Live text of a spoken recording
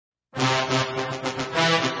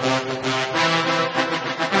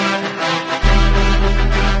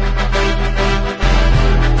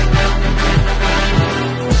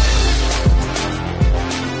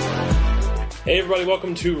everybody.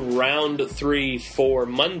 Welcome to Round 3 for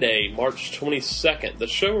Monday, March 22nd. The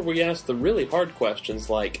show where we ask the really hard questions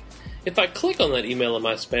like, if I click on that email in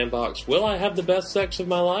my spam box, will I have the best sex of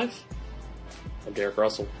my life? I'm Derek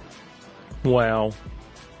Russell. Wow.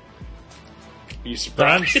 You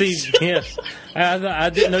surprised? I'm Steve. Yes. I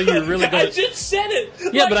didn't know you were really going to... I just said it!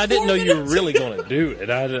 Yeah, like but I didn't know you were minutes really ago. going to do it.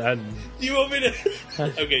 Do you want me to...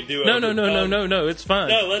 Okay, do it. No. It's fine.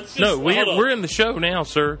 No, let's just... No, hold on. we're in the show now,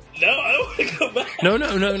 sir. No, I don't want to go back.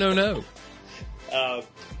 No.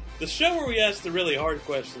 The show where we ask the really hard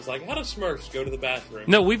questions, like, how do Smurfs go to the bathroom?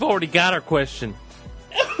 No, we've already got our question.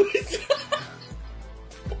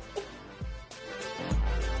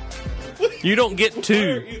 You don't get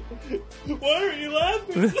two. Why are you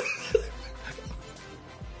laughing?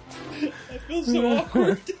 I feel so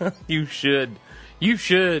awkward. You should. You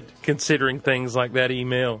should, considering things like that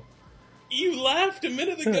email. You laughed a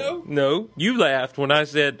minute ago. No, you laughed when I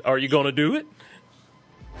said, are you going to do it?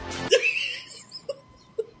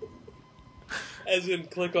 As in,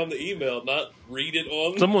 click on the email, not read it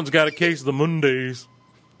on... Someone's got a case of the Mondays.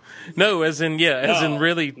 No, as in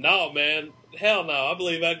really... No, man. Hell no. I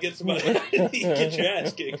believe I'd get somebody... You'd get your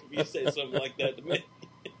ass kicked if you say something like that to me.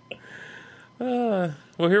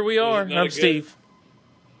 Well, here we are. I'm Steve.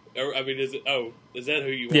 I mean, is it... Oh, is that who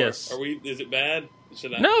you are? Yes. Are we... Is it bad?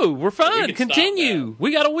 Should I... No, we're fine. We can Continue.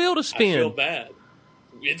 We got a wheel to I spin. feel bad.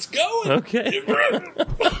 It's going. Okay.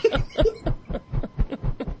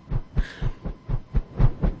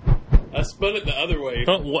 I spun it the other way.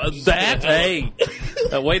 Hey,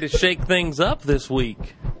 a way to shake things up this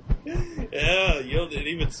week. Yeah, it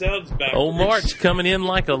even sounds backwards. Old Mark's coming in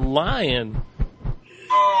like a lion.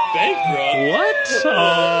 Bankrupt.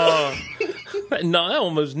 What? No, that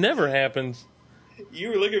almost never happens. You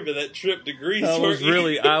were looking for that trip to Greece. I was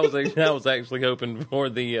weren't you? I was actually hoping for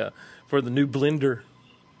the new blender.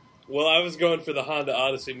 Well, I was going for the Honda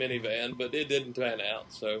Odyssey minivan, but it didn't pan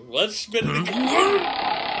out. So let's spin it again.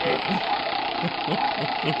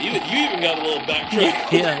 you even got a little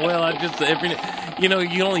backtrack. Yeah, well, I just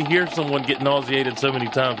you only hear someone get nauseated so many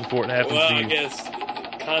times before it happens Well, to you. I guess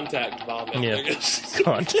contact vomit. Yeah. I guess.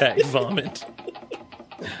 Contact vomit.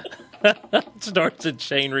 Starts a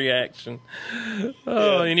chain reaction.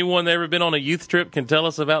 Oh, Yeah. Anyone that ever been on a youth trip can tell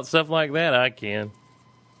us about stuff like that. I can.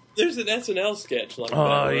 There's an SNL sketch like that.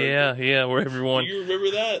 Oh, yeah, where everyone... Do you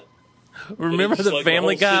remember that? Remember It's the like the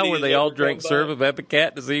Family whole Guy city where is they all overcome drank by syrup it? of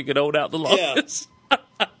Epicat to see who could hold out the Yeah. longest?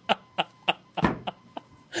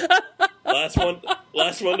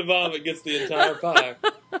 Last one to vomit gets the entire pie.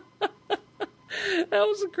 That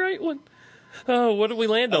was a great one. Oh, what did we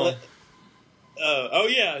land on?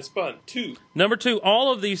 I spun 2. Number 2,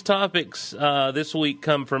 all of these topics this week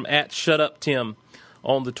come from @ShutUpTim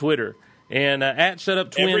on the Twitter. And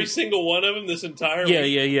 @ShutUpTwin... Every single one of them this entire Yeah,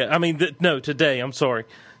 week? yeah. I mean, no, today. I'm sorry.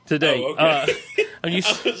 Today. Oh, okay. I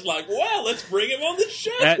was like, wow, let's bring him on the show.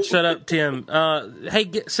 @ShutUpTim. Hey,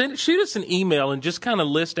 shoot us an email and just kind of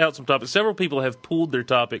list out some topics. Several people have pulled their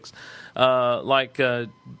topics, like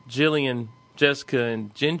Jillian, Jessica,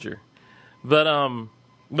 and Ginger.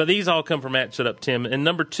 But these all come from @ShutUpTim. And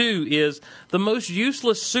number 2 is the most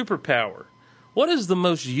useless superpower. What is the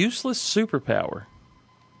most useless superpower?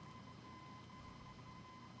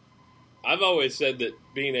 I've always said that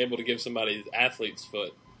being able to give somebody athlete's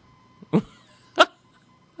foot.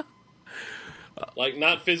 Like,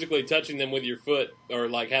 not physically touching them with your foot, or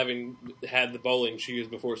like having had the bowling shoes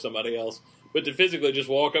before somebody else, but to physically just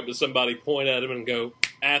walk up to somebody, point at them, and go,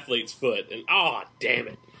 athlete's foot, and damn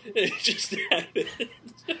it. It just happened.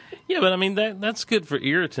 Yeah, but I mean, that's good for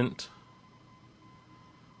irritant.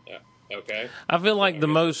 Okay. I feel like the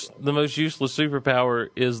most useless superpower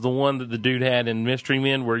is the one that the dude had in Mystery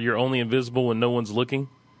Men, where you're only invisible when no one's looking.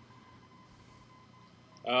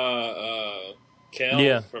 Kel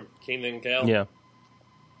Yeah. from Keenan and Kel? Yeah.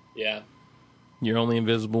 Yeah, You're only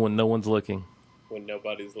invisible when no one's looking. when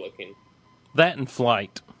nobody's looking. That and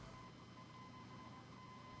flight.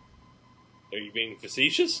 Are you being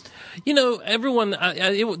facetious? You know, everyone,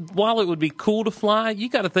 while it would be cool to fly, you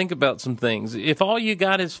got to think about some things. If all you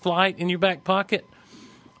got is flight in your back pocket,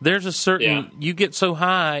 there's a certain... Yeah. You get so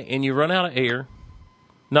high and you run out of air,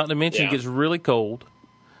 not to mention Yeah. it gets really cold.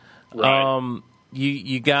 Right.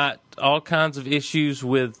 You got all kinds of issues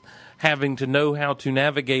with having to know how to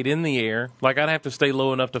navigate in the air. Like, I'd have to stay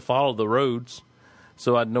low enough to follow the roads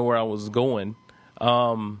so I'd know where I was going.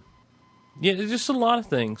 Yeah, there's just a lot of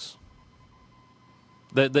things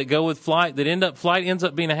that go with flight flight ends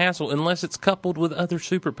up being a hassle unless it's coupled with other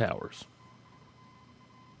superpowers.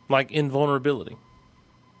 Like invulnerability.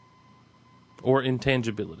 Or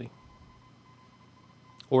intangibility.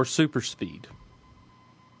 Or super speed.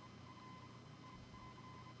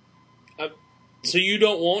 So you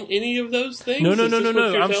don't want any of those things? No. Is this what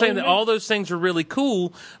you're I'm saying telling that me? all those things are really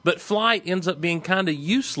cool, but flight ends up being kind of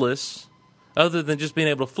useless other than just being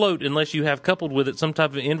able to float unless you have coupled with it some type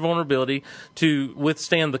of invulnerability to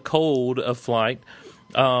withstand the cold of flight,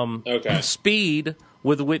 speed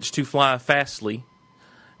with which to fly fastly,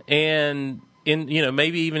 and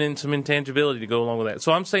maybe even in some intangibility to go along with that.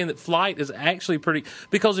 So I'm saying that flight is actually pretty,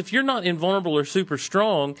 because if you're not invulnerable or super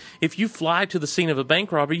strong, if you fly to the scene of a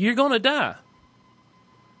bank robbery, you're going to die.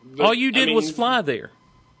 But, all you did was fly there.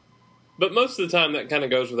 But most of the time, that kind of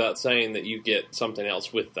goes without saying that you get something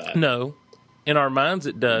else with that. No. In our minds,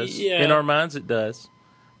 it does. Yeah. In our minds, it does.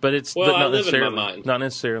 But it's Well, not I live necessarily. in my mind. Not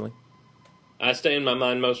necessarily. I stay in my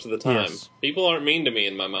mind most of the time. Yes. People aren't mean to me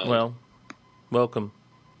in my mind. Well, welcome.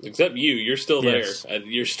 Except you. You're still Yes. there.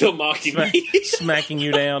 You're still mocking me. Smacking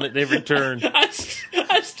you down at every turn. I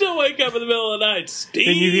still wake up in the middle of the night. Steve!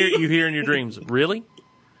 And you hear in your dreams, really?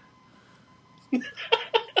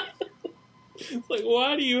 It's like,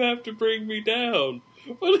 why do you have to bring me down?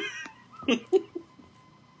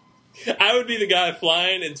 I would be the guy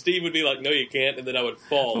flying, and Steve would be like, no, you can't, and then I would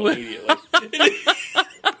fall immediately.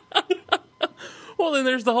 Well, then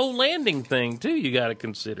there's the whole landing thing, too, you got to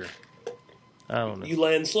consider. I don't know. You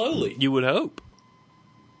land slowly. You would hope.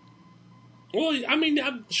 Well, I mean,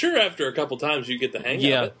 I'm sure after a couple times you get the hang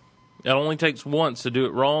of it. It only takes once to do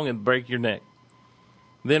it wrong and break your neck.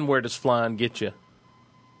 Then where does flying get you?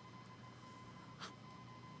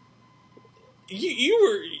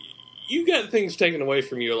 You got things taken away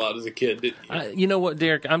from you a lot as a kid, didn't you? You know what,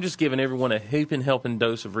 Derek? I'm just giving everyone a heaping helping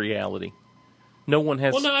dose of reality. No one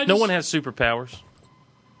has no one has superpowers.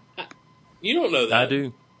 You don't know that. I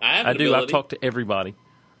do. I have an do. ability. I've talked to everybody.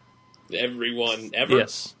 Everyone ever?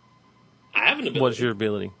 Yes. I have an ability. What's your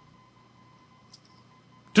ability?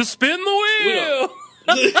 To spin the wheel!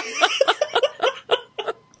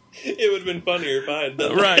 It would have been funnier if I had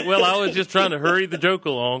done that. Right. Well, I was just trying to hurry the joke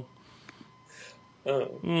along.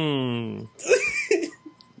 Oh.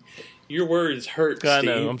 Your words hurt, Steve. I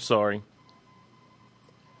know. I'm sorry.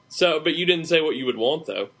 So, but you didn't say what you would want,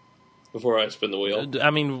 though, before I spin the wheel.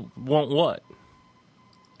 I mean, want what?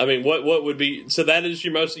 I mean, what would be... So that is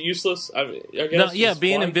your most useless? I guess. No, yeah, is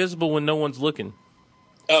being flying? invisible when no one's looking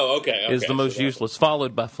Oh, okay. is the most useless,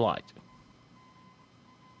 followed by flight.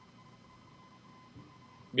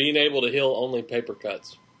 Being able to heal only paper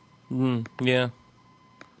cuts. Yeah.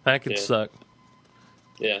 That could suck.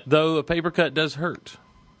 Yeah. Though a paper cut does hurt.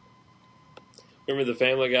 Remember the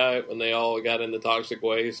Family Guy when they all got into toxic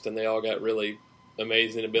waste and they all got really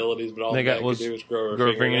amazing abilities, but all they could do was grow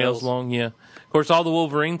their fingernails long? Yeah. Of course, all the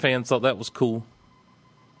Wolverine fans thought that was cool.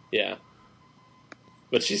 Yeah.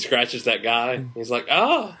 But she scratches that guy. He's like,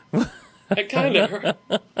 that kind of hurt.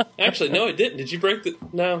 Actually, no, it didn't. Did you break the...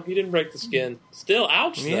 No, you didn't break the skin. Still,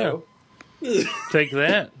 ouch, though. Take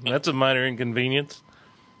that. That's a minor inconvenience.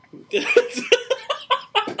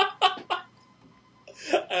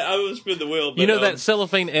 I would spin the wheel. But, you know, that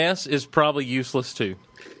cellophane S is probably useless, too.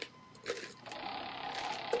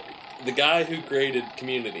 The guy who created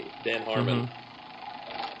Community, Dan Harmon.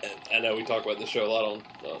 I know we talk about this show a lot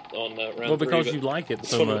on round Well, because 3, you like it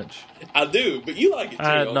so much. I do, but you like it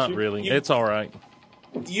too. Not really. It's all right.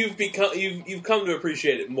 You've come to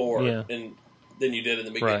appreciate it more than you did in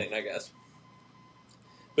the beginning, I guess.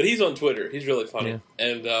 But he's on Twitter. He's really funny,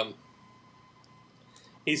 and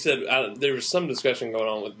he said there was some discussion going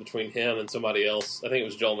on between him and somebody else. I think it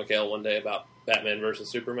was Joel McHale one day about Batman versus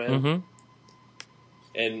Superman,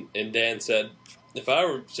 and Dan said, if I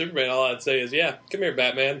were Superman, all I'd say is, yeah, come here,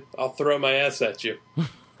 Batman. I'll throw my ass at you.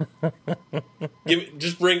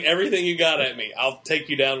 Just bring everything you got at me. I'll take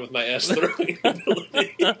you down with my ass throwing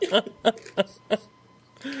ability.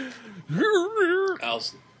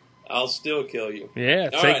 I'll still kill you. Yeah,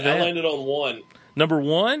 all right, I landed on 1. Number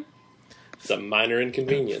 1? It's a minor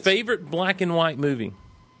inconvenience. Favorite black and white movie?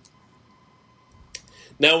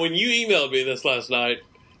 Now, when you emailed me this last night,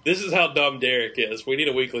 this is how dumb Derek is. We need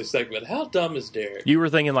a weekly segment. How dumb is Derek? You were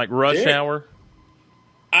thinking like Rush Hour?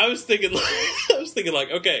 I was thinking like,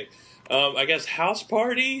 okay, I guess House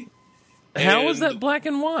Party. How is that black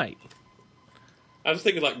and white? I was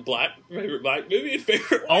thinking like favorite black movie and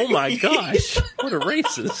favorite white Oh my movie. gosh. What a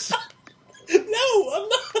racist. No, I'm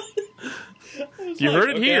not. You heard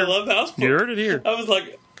it here. I love House Party. You heard it here. I was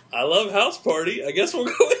like, I love House Party. I guess we'll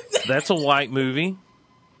go with that. That's a white movie.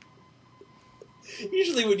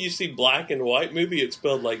 Usually when you see black and white movie, it's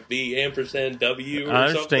spelled like B&W or I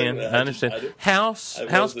understand. something. I understand.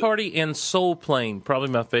 House Party and Soul Plane, probably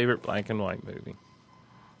my favorite black and white movie.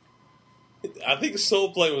 I think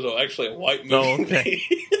Soul Plane was actually a white movie. Oh, okay.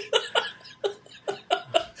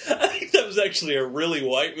 I think that was actually a really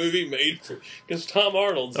white movie made for because Tom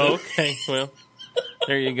Arnold's. Oh, okay, well,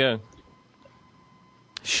 there you go.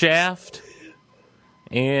 Shaft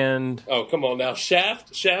and oh, come on now,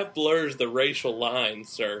 Shaft blurs the racial lines,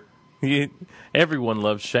 sir. Everyone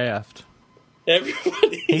loves Shaft.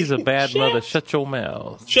 Everybody. He's a bad Shaft. mother. Shut your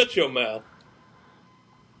mouth. Shut your mouth.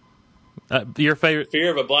 Your favorite?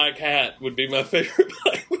 Fear of a Black Hat would be my favorite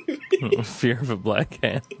black movie. Fear of a Black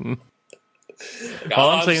Hat. All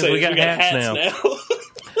I'm saying is we got hats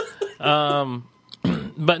now.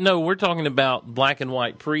 But no, we're talking about black and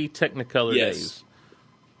white pre-Technicolor days.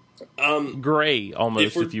 Gray,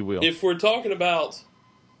 almost, if you will. If we're talking about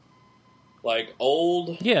like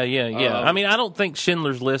old, yeah. I mean, I don't think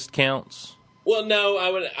Schindler's List counts. Well,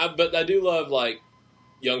 no, but I do love like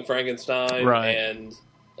Young Frankenstein and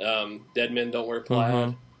Dead Men Don't Wear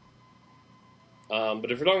Plaid.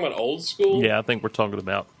 But if we're talking about old school, yeah, I think we're talking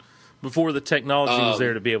about before the technology was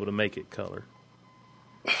there to be able to make it color.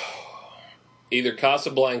 Either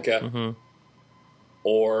Casablanca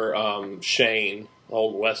or Shane,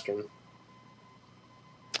 old Western.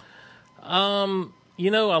 I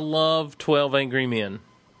love 12 Angry Men.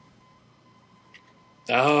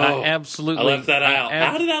 Oh, I absolutely. I left that out.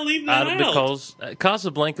 How did I leave that out? Because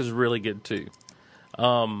Casablanca is really good too.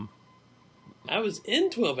 I was in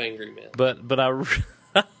 12 Angry Men. But I.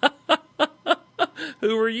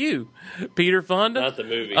 Who were you? Peter Fonda? Not the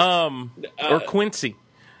movie. Or Quincy.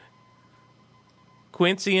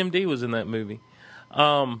 Quincy MD was in that movie.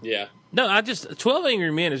 Yeah. No, 12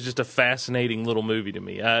 Angry Men is just a fascinating little movie to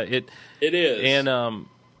me. It is.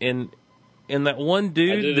 And that one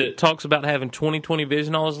dude that talks about having 20/20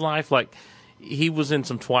 vision all his life, like he was in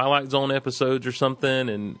some Twilight Zone episodes or something,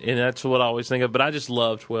 and that's what I always think of. But I just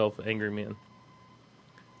love 12 Angry Men.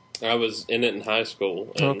 I was in it in high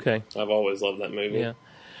school. And okay. I've always loved that movie. Yeah.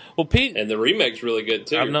 Well, Pete. And the remake's really good,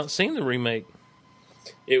 too. I've not seen the remake.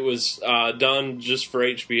 It was done just for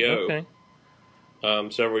HBO. Okay.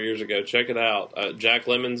 Several years ago. Check it out. Jack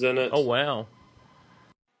Lemmon's in it. Oh, wow.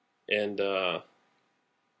 And, yeah,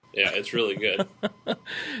 it's really good.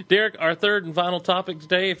 Derek, our third and final topic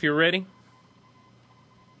today, if you're ready.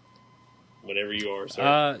 Whenever you are,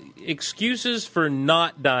 sir. Excuses for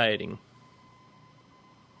not dieting.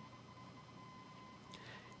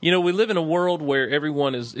 We live in a world where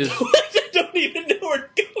everyone is I don't even know where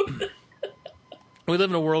to go. We live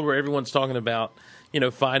in a world where everyone's talking about,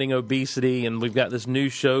 fighting obesity, and we've got this new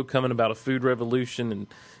show coming about a food revolution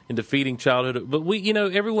and defeating childhood. But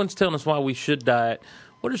everyone's telling us why we should diet.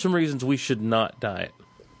 What are some reasons we should not diet?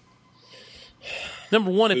 Number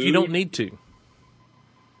one, if you don't need to.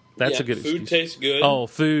 That's a good excuse. Food tastes good. Oh,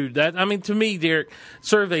 food. To me, Derek,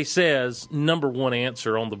 survey says number one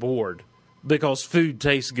answer on the board. Because food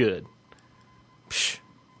tastes good. Psh.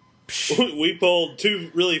 Psh. We polled two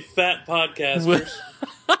really fat podcasters.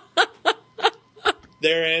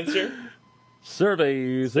 Their answer.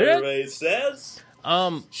 Survey says.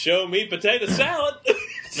 Show me potato salad.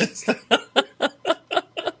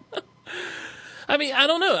 I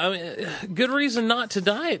don't know. Good reason not to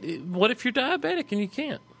diet. What if you're diabetic and you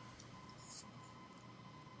can't?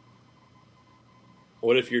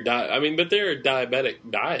 What if you're but there are diabetic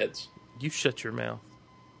diets. You shut your mouth.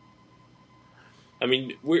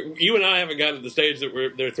 You and I haven't gotten to the stage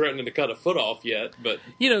that they're threatening to cut a foot off yet, but...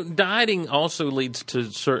 dieting also leads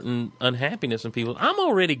to certain unhappiness in people. I'm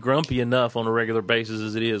already grumpy enough on a regular basis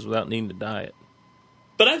as it is without needing to diet.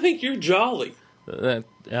 But I think you're jolly.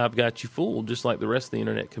 I've got you fooled, just like the rest of the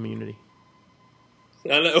internet community.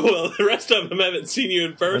 I know. Well, the rest of them haven't seen you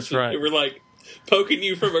in person. That's right. They were poking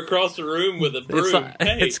you from across the room with a broom.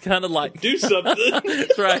 It's kind of like... do something.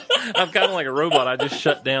 That's right. I'm kind of like a robot. I just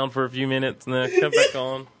shut down for a few minutes and then I come back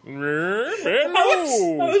on. I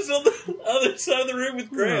was on the other side of the room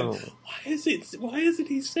with Graham. Oh. Why isn't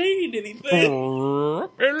he saying anything?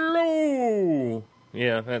 Hello.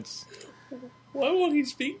 Yeah, that's... Why won't he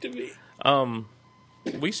speak to me?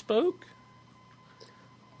 We spoke.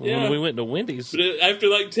 Yeah. When we went to Wendy's. But after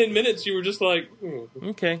 10 minutes, you were just like...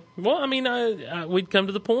 Okay. Well, we'd come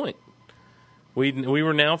to the point. We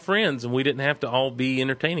were now friends, and we didn't have to all be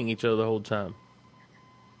entertaining each other the whole time.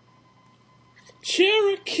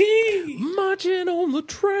 Cherokee! Marching on the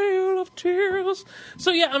trail of tears. So,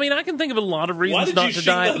 yeah, I can think of a lot of reasons not to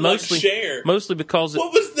diet. Mostly because...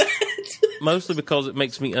 What was that? Mostly because it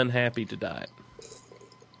makes me unhappy to diet.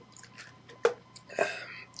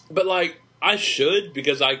 But, I should,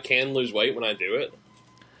 because I can lose weight when I do it.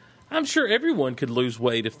 I'm sure everyone could lose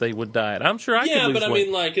weight if they would diet. I'm sure I could lose weight.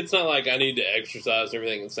 Yeah, but it's not like I need to exercise and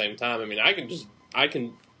everything at the same time.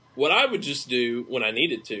 What I would just do when I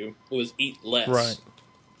needed to was eat less. Right.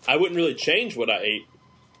 I wouldn't really change what I ate.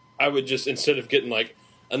 I would just, instead of getting like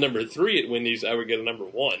a number 3 at Wendy's, I would get a number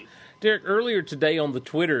 1. Derek, earlier today on the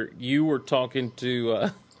Twitter, you were talking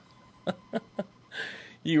to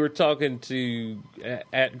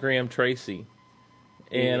at Graham Tracy,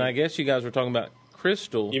 and I guess you guys were talking about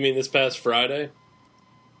Crystal. You mean this past Friday?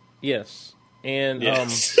 Yes, and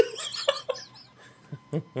yes.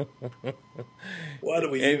 Why do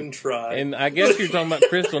we even try? And I guess you're talking about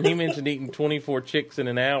Crystal, and he mentioned eating 24 chicks in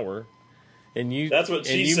an hour. And that's what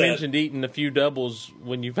she said. And you mentioned eating a few doubles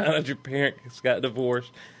when you found out your parents got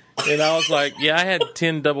divorced. And I was like, yeah, I had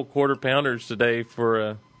 10 double quarter pounders today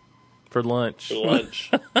for lunch. For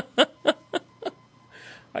lunch.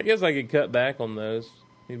 I guess I could cut back on those.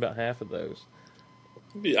 Maybe about half of those.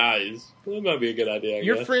 That might be a good idea, I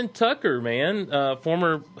Your guess. friend Tucker, man,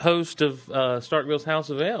 former host of Starkville's House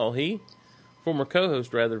of L, former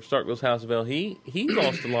co-host, rather, of Starkville's House of L, he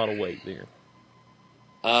lost a lot of weight there.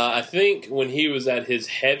 I think when he was at his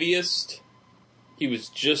heaviest, he was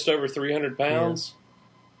just over 300 pounds.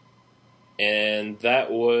 Yeah. And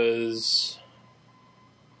that was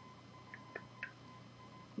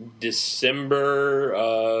December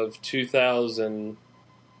of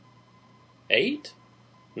 2008?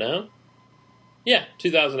 No? Yeah,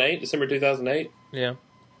 2008, December 2008. Yeah.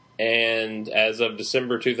 And as of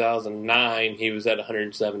December 2009, he was at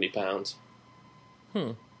 170 pounds.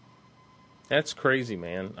 That's crazy,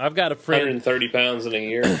 man. I've got a friend 130 pounds in a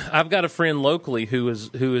year. I've got a friend locally who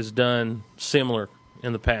has done similar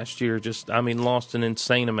in the past year. Lost an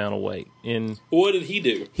insane amount of weight. What did he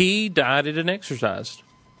do? He dieted and exercised.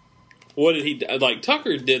 What did he do? Like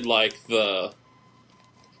Tucker did,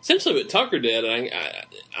 essentially what Tucker did.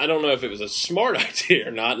 I don't know if it was a smart idea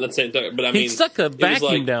or not. Let's say Tucker, but he stuck a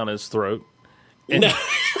vacuum down his throat and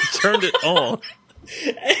turned it on.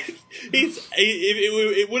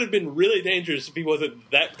 It would have been really dangerous if he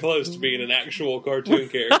wasn't that close to being an actual cartoon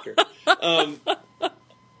character.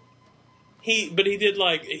 He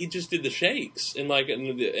just did the shakes and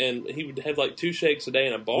he would have 2 shakes a day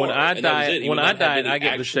in a bar. When I diet, I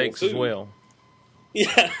get the shakes food as well.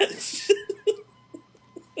 Yes.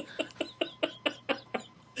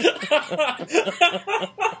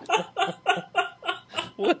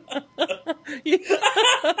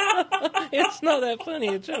 It's not that funny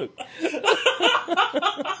a joke.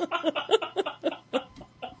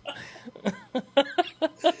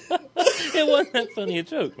 It wasn't that funny a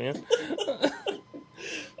joke, man.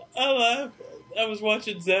 I laughed. I was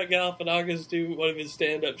watching Zach Galifianakis do one of his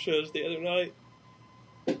stand-up shows the other night.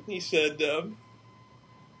 He said,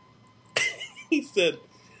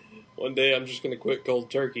 one day I'm just going to quit cold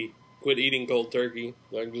turkey. Quit eating cold turkey.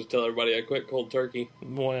 I can just tell everybody I quit cold turkey.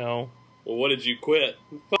 Wow. Well, what did you quit?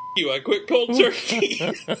 F*** you, I quit cold turkey.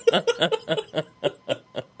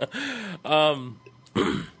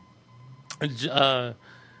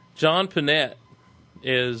 John Panette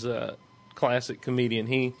is a classic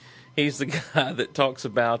comedian. He's the guy that talks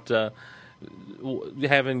about getting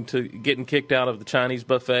kicked out of the Chinese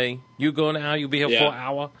buffet. You go now, you'll be here for an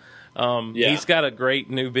hour. He's got a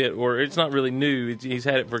great new bit, or it's not really new. He's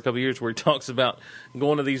had it for a couple of years, where he talks about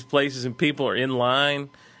going to these places and people are in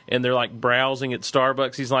line and they're browsing at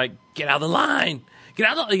Starbucks. He's like, "Get out of the line! Get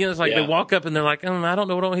out of the line!" It's like they walk up and they're like, "I don't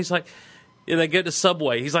know what." He's like, they get to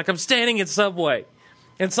Subway. He's like, "I'm standing at Subway,"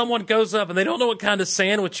 and someone goes up and they don't know what kind of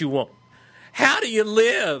sandwich you want. How do you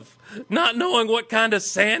live not knowing what kind of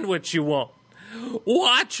sandwich you want?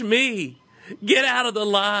 Watch me. Get out of the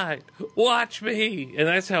line. Watch me. And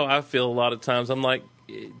that's how I feel a lot of times. I'm like,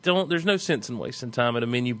 there's no sense in wasting time at a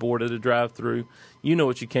menu board at a drive-thru. You know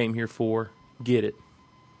what you came here for. Get it.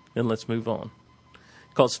 And let's move on.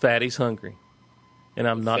 Because Fatty's hungry. And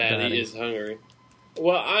I'm not dying. Fatty is hungry.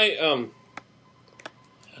 Well, I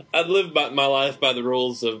live my life by the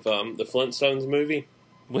rules of the Flintstones movie.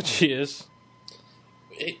 Which is?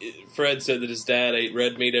 Fred said that his dad ate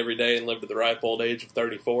red meat every day and lived at the ripe old age of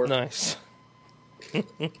 34. Nice.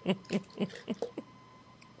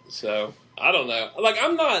 So, I don't know.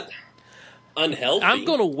 I'm not unhealthy. I'm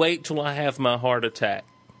going to wait till I have my heart attack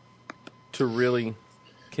to really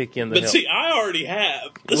kick in the But help. see, I already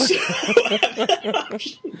have.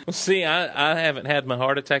 See, I haven't had my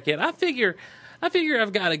heart attack yet. I figure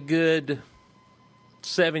I've got a good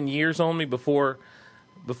 7 years on me before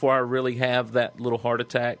I really have that little heart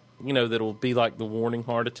attack, that'll be like the warning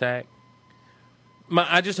heart attack.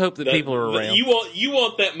 I just hope that people are around. You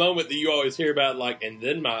want that moment that you always hear about, and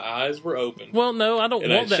then my eyes were open. Well, no, I don't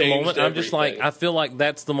want that moment. I'm just everything. I feel like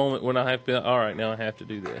that's the moment when I have to, all right, now I have to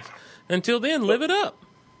do this. Until then, live it up.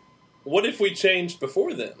 What if we changed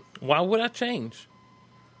before then? Why would I change?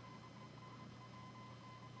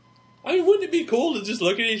 I mean, wouldn't it be cool to just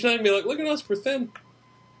look at each other and be like, look at us, we're thin?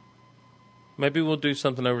 Maybe we'll do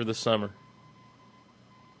something over the summer.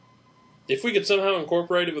 If we could somehow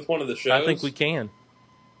incorporate it with one of the shows. I think we can.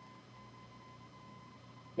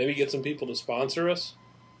 Maybe get some people to sponsor us.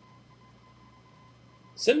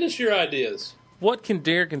 Send us your ideas. What can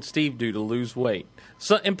Derek and Steve do to lose weight?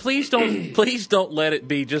 So, and please don't let it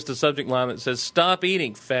be just a subject line that says "Stop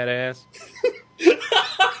eating, fat ass."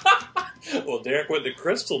 Well, Derek went to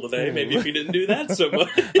Crystal today. Maybe if you didn't do that so much.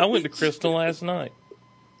 I went to Crystal last night.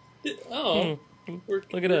 Oh,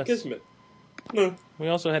 look at us. Kismet. We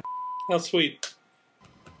also had. How sweet.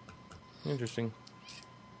 Interesting.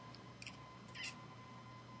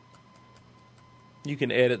 You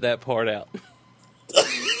can edit that part out.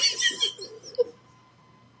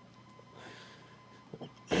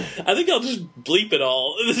 I think I'll just bleep it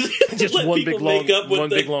all. Just let one big long,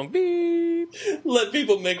 big long beep. Let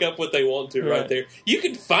people make up what they want to right there. You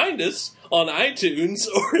can find us on iTunes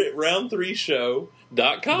or at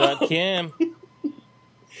round3show.com.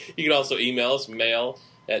 You can also email us, mail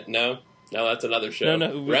at, no, that's another show.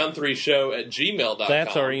 No, round3show@gmail.com.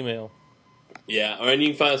 That's our email. Yeah, and you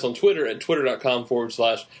can find us on Twitter at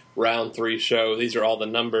twitter.com/round3show. These are all the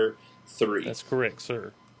number 3. That's correct,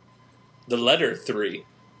 sir. The letter 3.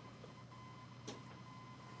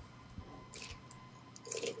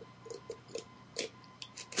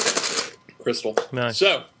 Crystal. Nice.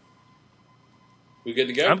 So, we good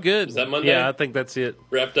to go? I'm good. Is that Monday? Yeah, I think that's it.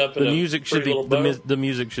 Wrapped up in The music should be the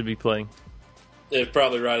music should be playing. It's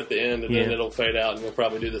probably right at the end, and then it'll fade out, and we'll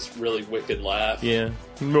probably do this really wicked laugh. Yeah.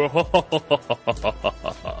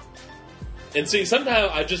 And see, sometimes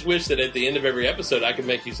I just wish that at the end of every episode, I could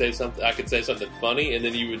make you say something. I could say something funny, and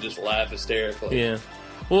then you would just laugh hysterically. Yeah.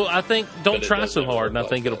 Well, I think don't try so hard, and I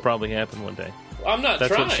think like it'll probably happen one day. Well, I'm not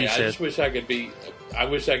That's trying. what she I said. just wish I could be. I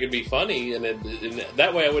wish I could be funny, and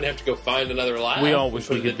that way I wouldn't have to go find another laugh. We all wish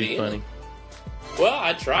and we put it could at be the funny. end. Well,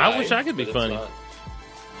 I try. I wish I could be but funny. it's not.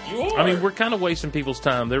 You are. I mean, we're kind of wasting people's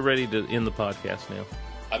time. They're ready to end the podcast now.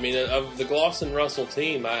 I mean, of the Glosson Russell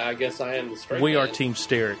team, I guess I am the straight We man. are Team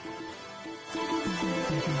Steric.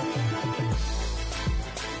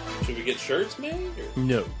 Should we get shirts made? Or?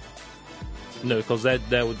 No, because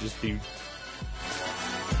that would just be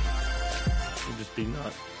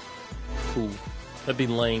not cool. That'd be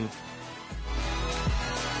lame.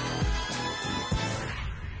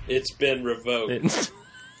 It's been revoked.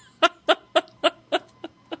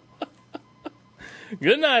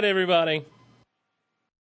 Good night, everybody.